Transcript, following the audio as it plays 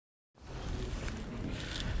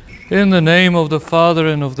In the name of the Father,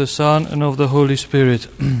 and of the Son, and of the Holy Spirit.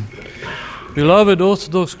 Beloved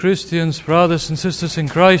Orthodox Christians, brothers and sisters in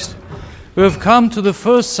Christ, we have come to the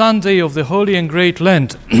first Sunday of the Holy and Great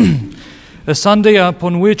Lent, a Sunday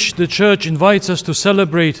upon which the Church invites us to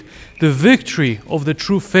celebrate the victory of the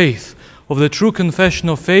true faith, of the true confession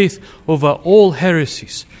of faith over all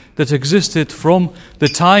heresies that existed from the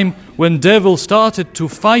time when devil started to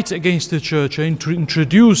fight against the Church and to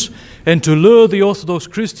introduce and to lure the Orthodox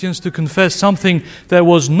Christians to confess something that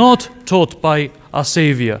was not taught by our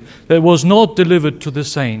Savior, that was not delivered to the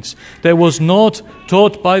saints, that was not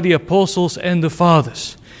taught by the apostles and the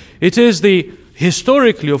fathers. It is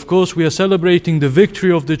historically, of course, we are celebrating the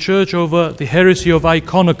victory of the Church over the heresy of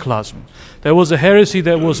iconoclasm. There was a heresy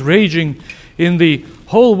that was raging in the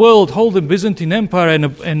whole world, whole the Byzantine Empire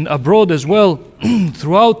and abroad as well,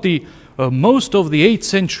 throughout the most of the 8th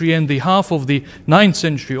century and the half of the 9th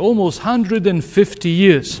century, almost 150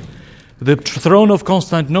 years. The throne of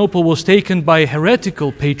Constantinople was taken by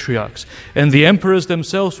heretical patriarchs, and the emperors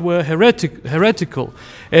themselves were heretical.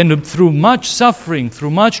 And through much suffering,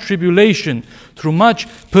 through much tribulation, through much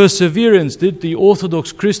perseverance, did the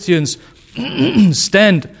Orthodox Christians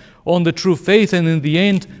stand on the true faith and in the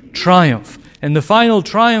end triumph. And the final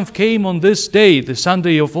triumph came on this day, the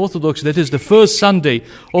Sunday of Orthodoxy, that is the first Sunday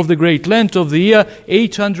of the Great Lent of the year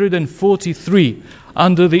 843,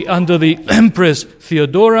 under the Empress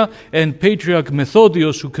Theodora and Patriarch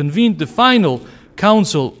Methodios, who convened the final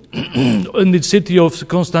council in the city of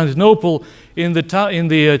Constantinople in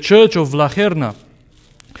the church of Lacherna,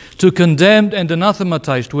 to condemn and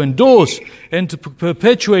anathematize, to endorse and to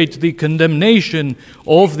perpetuate the condemnation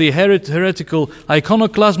of the heretical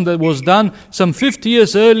iconoclasm that was done some 50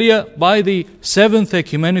 years earlier by the Seventh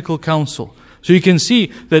Ecumenical Council. So you can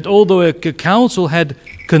see that although a council had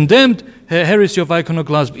condemned heresy of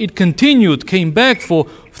iconoclasm, it continued, came back for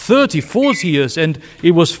 30, 40 years, and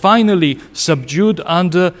it was finally subdued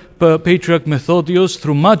under Patriarch Methodios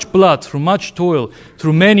through much blood, through much toil,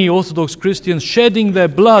 through many Orthodox Christians shedding their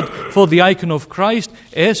blood for the icon of Christ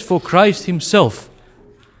as for Christ himself.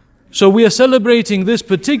 So we are celebrating this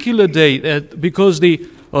particular day because the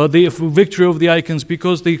victory of the icons,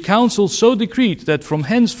 because the council so decreed that from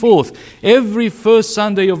henceforth every first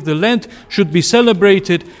Sunday of the Lent should be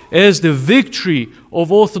celebrated as the victory of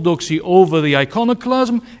orthodoxy over the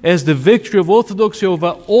iconoclasm, as the victory of orthodoxy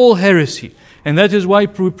over all heresy. And that is why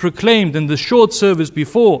we proclaimed in the short service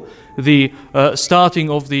before the starting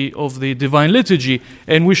of the Divine Liturgy,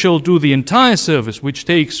 and we shall do the entire service, which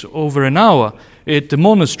takes over an hour at the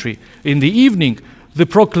monastery in the evening, the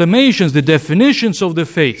proclamations, the definitions of the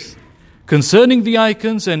faith concerning the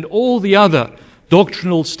icons and all the other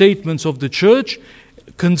doctrinal statements of the Church,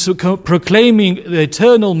 proclaiming the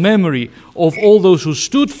eternal memory of all those who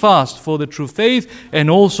stood fast for the true faith, and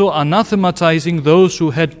also anathematizing those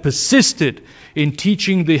who had persisted in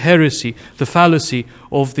teaching the heresy, the fallacy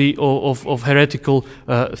of heretical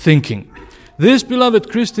thinking. This,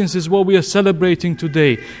 beloved Christians, is what we are celebrating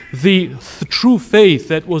today, the true faith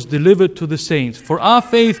that was delivered to the saints. For our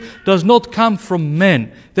faith does not come from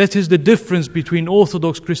men. That is the difference between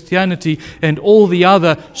Orthodox Christianity and all the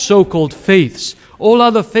other so-called faiths. All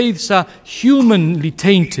other faiths are humanly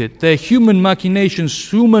tainted. They're human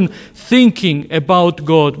machinations, human thinking about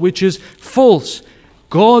God, which is false.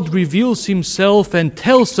 God reveals himself and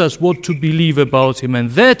tells us what to believe about him, and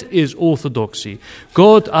that is orthodoxy.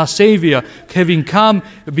 God, our Savior, having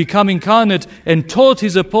become incarnate and taught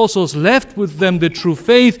his apostles, left with them the true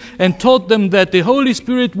faith and taught them that the Holy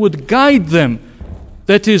Spirit would guide them.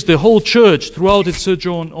 That is, the whole Church, throughout its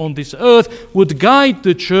sojourn on this earth, would guide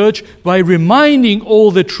the Church by reminding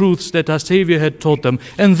all the truths that our Savior had taught them.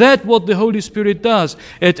 And that's what the Holy Spirit does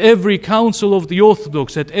at every council of the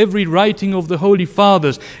Orthodox, at every writing of the Holy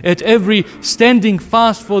Fathers, at every standing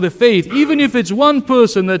fast for the faith. Even if it's one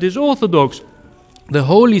person that is Orthodox, the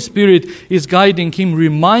Holy Spirit is guiding him,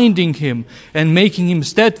 reminding him, and making him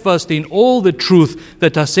steadfast in all the truth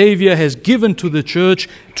that our Savior has given to the Church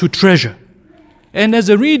to treasure. And as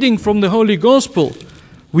a reading from the Holy Gospel,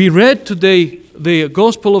 we read today the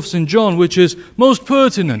Gospel of St. John, which is most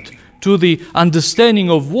pertinent to the understanding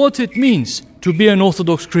of what it means to be an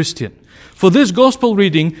Orthodox Christian. For this Gospel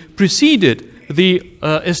reading preceded the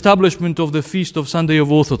establishment of the Feast of Sunday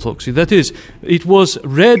of Orthodoxy. That is, it was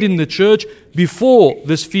read in the Church before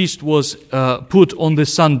this feast was put on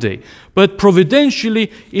this Sunday. But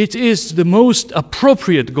providentially, it is the most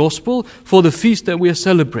appropriate Gospel for the feast that we are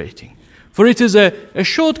celebrating. For it is a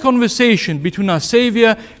short conversation between our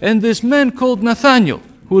Savior and this man called Nathanael,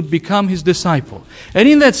 who would become his disciple. And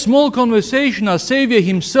in that small conversation, our Savior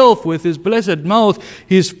himself, with his blessed mouth,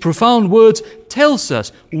 his profound words, tells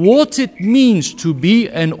us what it means to be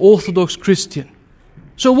an Orthodox Christian.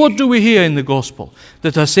 So what do we hear in the Gospel?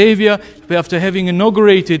 That our Savior, after having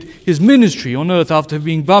inaugurated his ministry on earth, after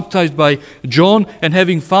being baptized by John and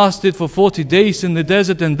having fasted for 40 days in the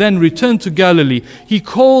desert and then returned to Galilee, he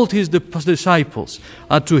called his disciples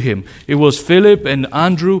to him. It was Philip and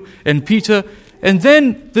Andrew and Peter. And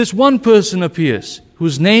then this one person appears,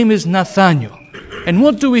 whose name is Nathanael. And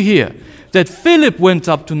what do we hear? That Philip went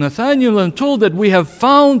up to Nathanael and told that we have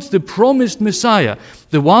found the promised Messiah,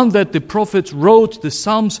 the one that the prophets wrote, the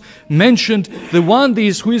Psalms mentioned, the one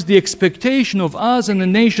who is the expectation of us and the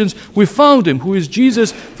nations. We found him, who is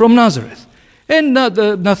Jesus from Nazareth. And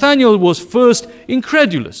Nathanael was first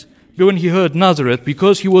incredulous when he heard Nazareth,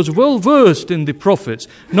 because he was well versed in the prophets,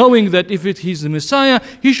 knowing that if he's the Messiah,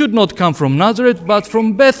 he should not come from Nazareth, but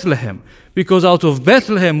from Bethlehem. Because out of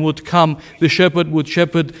Bethlehem would come the shepherd, would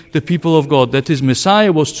shepherd the people of God. That his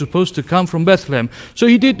Messiah was supposed to come from Bethlehem. So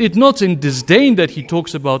he did it not in disdain that he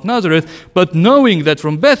talks about Nazareth, but knowing that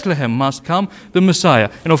from Bethlehem must come the Messiah.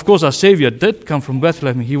 And of course our Savior did come from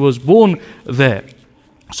Bethlehem. He was born there.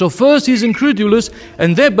 So first he's incredulous,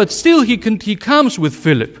 but still he comes with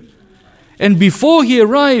Philip. And before he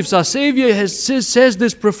arrives, our Savior says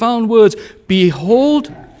these profound words,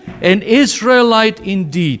 "Behold, an Israelite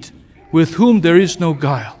indeed, with whom there is no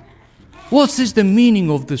guile." What is the meaning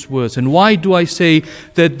of these words? And why do I say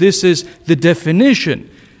that this is the definition,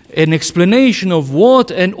 an explanation of what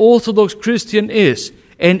an Orthodox Christian is?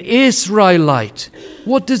 An Israelite.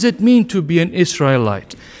 What does it mean to be an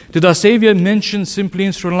Israelite? Did our Savior mention simply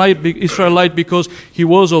Israelite because he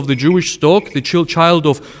was of the Jewish stock, the child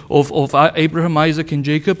of Abraham, Isaac, and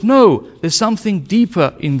Jacob? No, there's something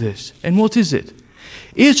deeper in this. And what is it?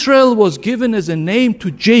 Israel was given as a name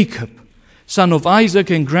to Jacob, son of Isaac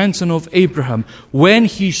and grandson of Abraham, when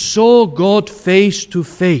he saw God face to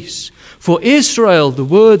face. For Israel, the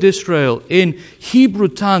word Israel in Hebrew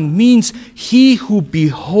tongue means he who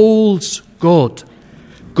beholds God.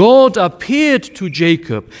 God appeared to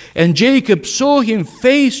Jacob, and Jacob saw him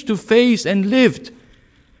face to face and lived.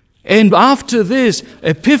 And after this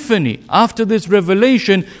epiphany, after this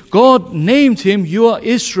revelation, God named him, "You are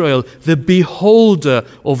Israel, the beholder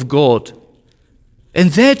of God."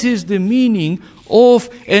 And that is the meaning of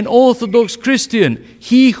an Orthodox Christian.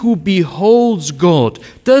 He who beholds God,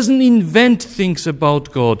 doesn't invent things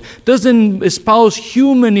about God, doesn't espouse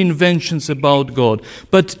human inventions about God,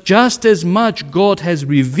 but just as much God has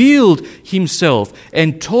revealed himself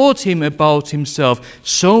and taught him about himself,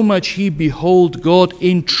 so much he beholds God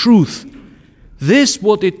in truth. This is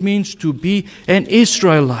what it means to be an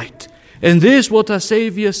Israelite. And this is what our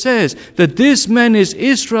Savior says, that this man is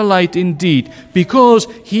Israelite indeed, because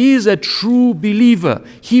he is a true believer.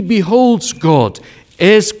 He beholds God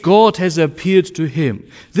as God has appeared to him.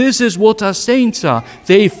 This is what our saints are.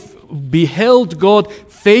 They beheld God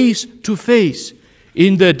face to face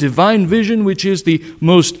in the divine vision, which is the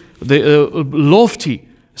most lofty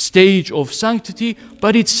stage of sanctity,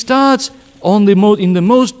 but it starts in the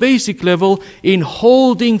most basic level, in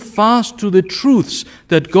holding fast to the truths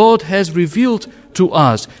that God has revealed to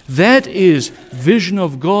us. That is vision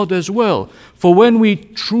of God as well. For when we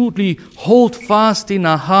truly hold fast in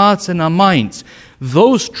our hearts and our minds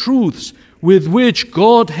those truths with which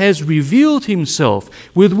God has revealed himself,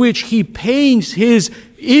 with which he paints his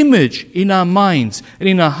image in our minds and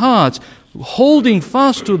in our hearts, holding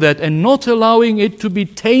fast to that and not allowing it to be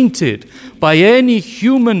tainted by any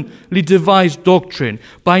humanly devised doctrine,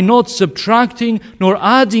 by not subtracting nor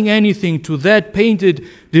adding anything to that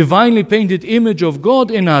divinely painted image of God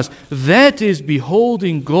in us, that is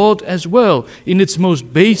beholding God as well in its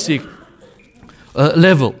most basic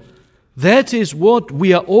level. That is what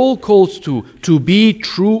we are all called to be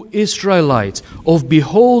true Israelites, of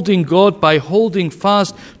beholding God by holding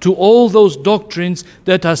fast to all those doctrines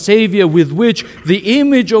that our Savior, with which the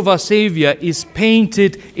image of our Savior is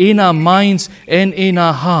painted in our minds and in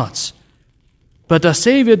our hearts. But our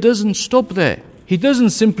Savior doesn't stop there. He doesn't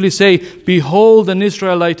simply say, "Behold an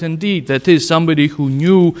Israelite indeed," that is, somebody who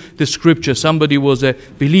knew the Scripture, somebody was a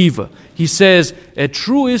believer. He says, "A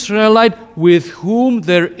true Israelite with whom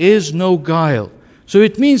there is no guile." So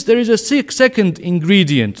it means there is a second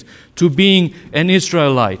ingredient to being an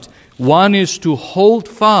Israelite. One is to hold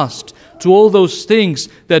fast to all those things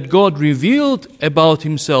that God revealed about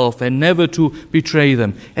himself and never to betray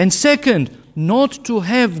them. And second, not to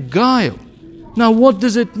have guile. Now, what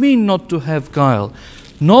does it mean not to have guile?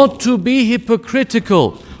 Not to be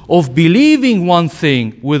hypocritical of believing one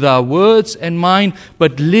thing with our words and mind,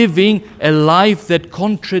 but living a life that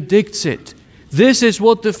contradicts it. This is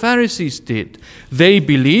what the Pharisees did. They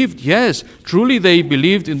believed, yes, truly they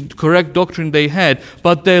believed in correct doctrine they had,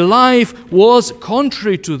 but their life was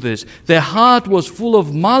contrary to this. Their heart was full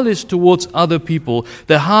of malice towards other people.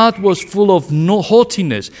 Their heart was full of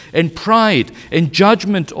haughtiness and pride and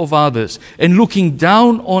judgment of others and looking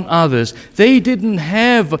down on others. They didn't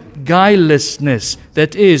have guilelessness,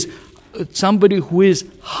 that is, somebody who is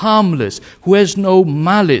harmless, who has no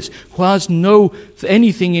malice, who has no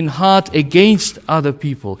anything in heart against other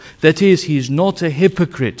people. That is, he is not a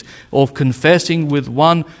hypocrite of confessing with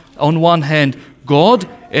on one hand God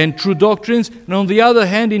and true doctrines, and on the other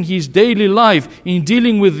hand in his daily life, in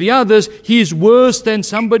dealing with the others, he is worse than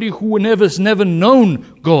somebody who has never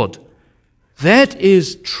known God. That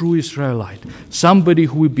is true Israelite. Somebody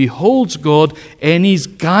who beholds God and is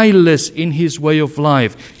guileless in his way of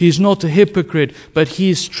life. He is not a hypocrite, but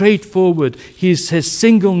he is straightforward. He has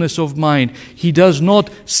singleness of mind. He does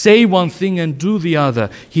not say one thing and do the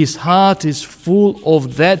other. His heart is full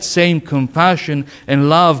of that same compassion and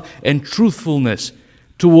love and truthfulness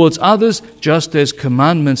towards others, just as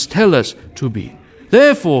commandments tell us to be.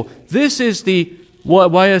 Therefore, this is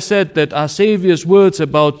why I said that our Savior's words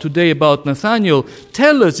today about Nathanael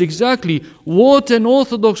tell us exactly what an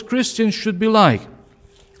Orthodox Christian should be like.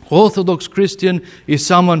 Orthodox Christian is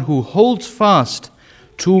someone who holds fast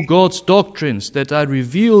to God's doctrines that are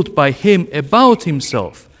revealed by him about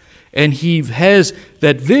himself. And he has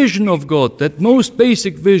that vision of God, that most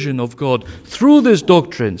basic vision of God through these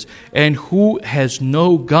doctrines, and who has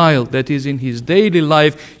no guile, that is, in his daily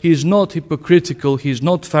life, he is not hypocritical, he is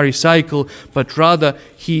not pharisaical, but rather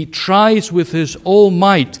he tries with his all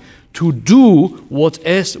might to do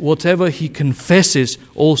whatever he confesses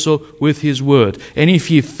also with his word. And if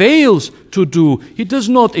he fails to do, he does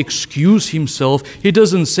not excuse himself. He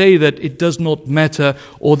doesn't say that it does not matter,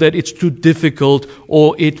 or that it's too difficult,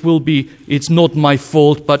 or it's not my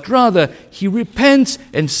fault, but rather he repents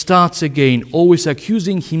and starts again, always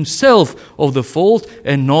accusing himself of the fault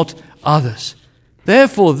and not others.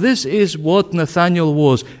 Therefore, this is what Nathanael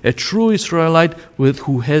was, a true Israelite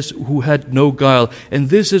who had no guile. And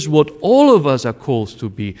this is what all of us are called to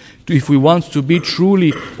be, if we want to be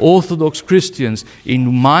truly Orthodox Christians,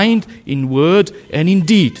 in mind, in word, and in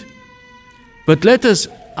deed. But let us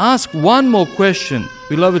ask one more question,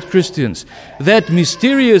 beloved Christians. That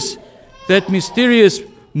mysterious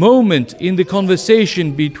moment in the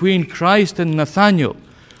conversation between Christ and Nathanael,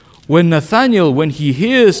 when he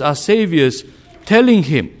hears our Savior's telling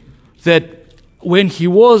him that when he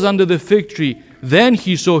was under the fig tree, then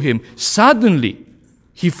he saw him. Suddenly,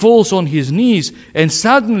 he falls on his knees, and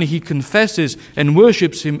suddenly he confesses and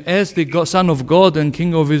worships him as the Son of God and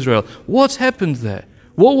King of Israel. What happened there?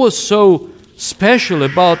 What was so special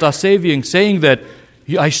about our Savior saying that,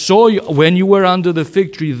 I saw you when you were under the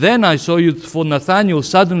fig tree, then I saw you, for Nathanael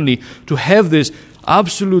suddenly to have this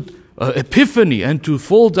absolute epiphany and to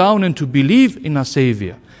fall down and to believe in our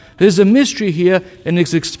Savior? There's a mystery here, and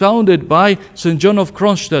it's expounded by St. John of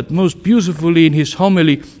Kronstadt most beautifully in his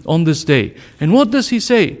homily on this day. And what does he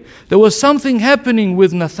say? There was something happening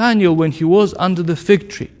with Nathanael when he was under the fig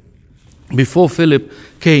tree, before Philip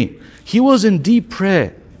came. He was in deep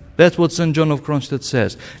prayer. That's what St. John of Kronstadt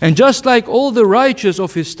says. And just like all the righteous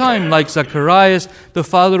of his time, like Zacharias, the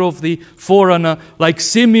father of the forerunner, like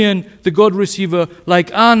Simeon, the God receiver,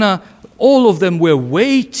 like Anna, all of them were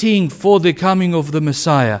waiting for the coming of the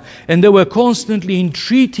Messiah. And they were constantly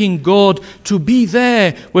entreating God to be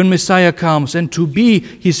there when Messiah comes and to be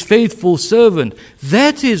his faithful servant.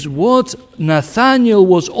 That is what Nathanael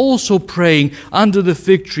was also praying under the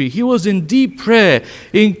fig tree. He was in deep prayer,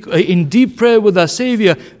 in deep prayer with our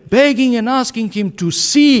Savior, begging and asking him to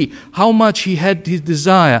see how much he had his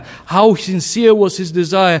desire, how sincere was his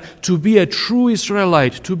desire to be a true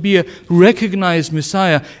Israelite, to be a recognized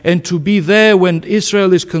Messiah, and to be there when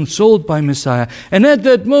Israel is consoled by Messiah. And at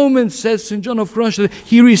that moment, says St. John of Kronstadt,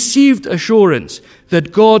 he received assurance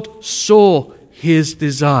that God saw his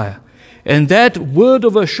desire. And that word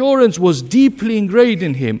of assurance was deeply ingrained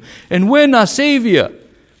in him. And when our Savior,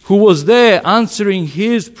 who was there answering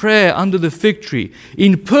his prayer under the fig tree,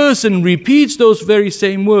 in person repeats those very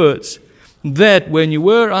same words, that when you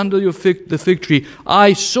were under the fig tree,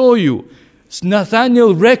 I saw you.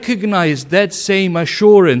 Nathanael recognized that same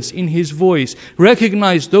assurance in his voice,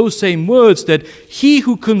 recognized those same words, that he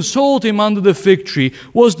who consoled him under the fig tree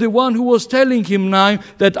was the one who was telling him now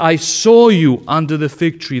that I saw you under the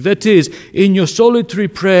fig tree. That is, in your solitary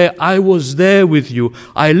prayer, I was there with you.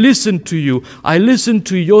 I listened to you. I listened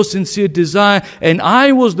to your sincere desire, and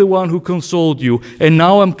I was the one who consoled you. And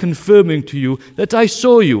now I'm confirming to you that I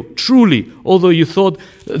saw you. Truly, although you thought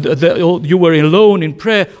that you were alone in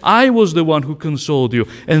prayer, I was the one who consoled you.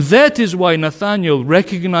 And that is why Nathanael,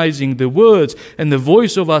 recognizing the words and the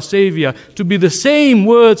voice of our Savior to be the same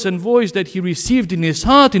words and voice that he received in his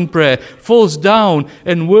heart in prayer, falls down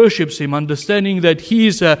and worships him, understanding that he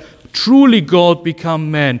is truly God become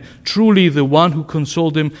man, truly the one who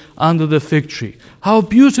consoled him under the fig tree. How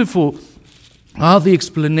beautiful are the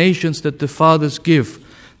explanations that the fathers give.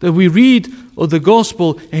 That we read of the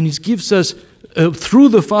gospel, and it gives us, through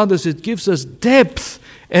the fathers, it gives us depth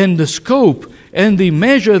and the scope and the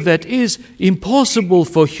measure that is impossible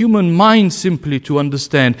for human mind simply to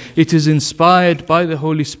understand. It is inspired by the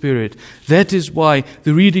Holy Spirit. That is why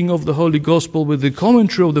the reading of the Holy Gospel with the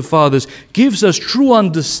commentary of the fathers gives us true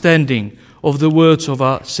understanding of the words of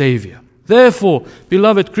our Savior. Therefore,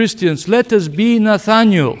 beloved Christians, let us be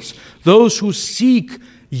Nathanaels, those who seek,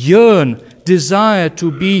 yearn, desire to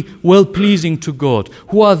be well-pleasing to God,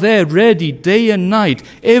 who are there ready day and night,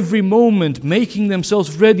 every moment making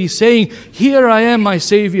themselves ready, saying, here I am, my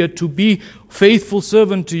Savior, to be faithful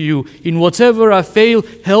servant to you. In whatever I fail,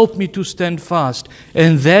 help me to stand fast.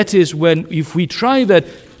 And that is when, if we try that,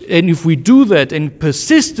 and if we do that and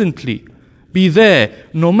persistently be there,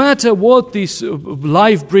 no matter what this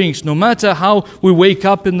life brings, no matter how we wake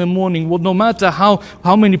up in the morning, no matter how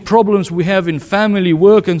many problems we have in family,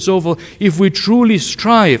 work, and so forth, if we truly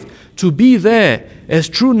strive to be there as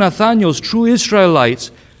true Nathanaels, true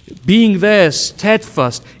Israelites, being there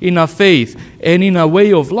steadfast in our faith and in our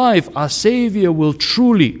way of life, our Savior will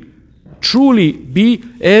truly be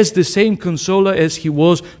as the same consoler as he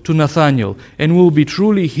was to Nathanael, and will be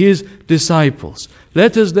truly his disciples.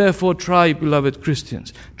 Let us therefore try, beloved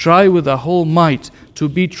Christians, try with our whole might to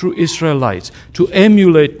be true Israelites, to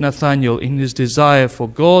emulate Nathanael in his desire for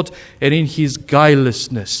God and in his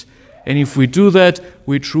guilelessness. And if we do that,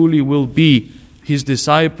 we truly will be his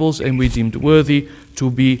disciples, and we deemed worthy to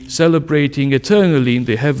be celebrating eternally in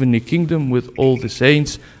the heavenly kingdom with all the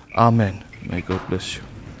saints. Amen. May God bless you.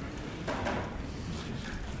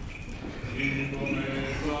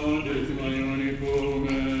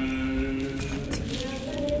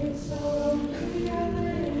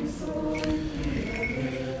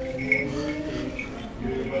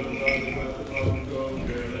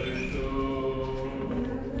 Okay.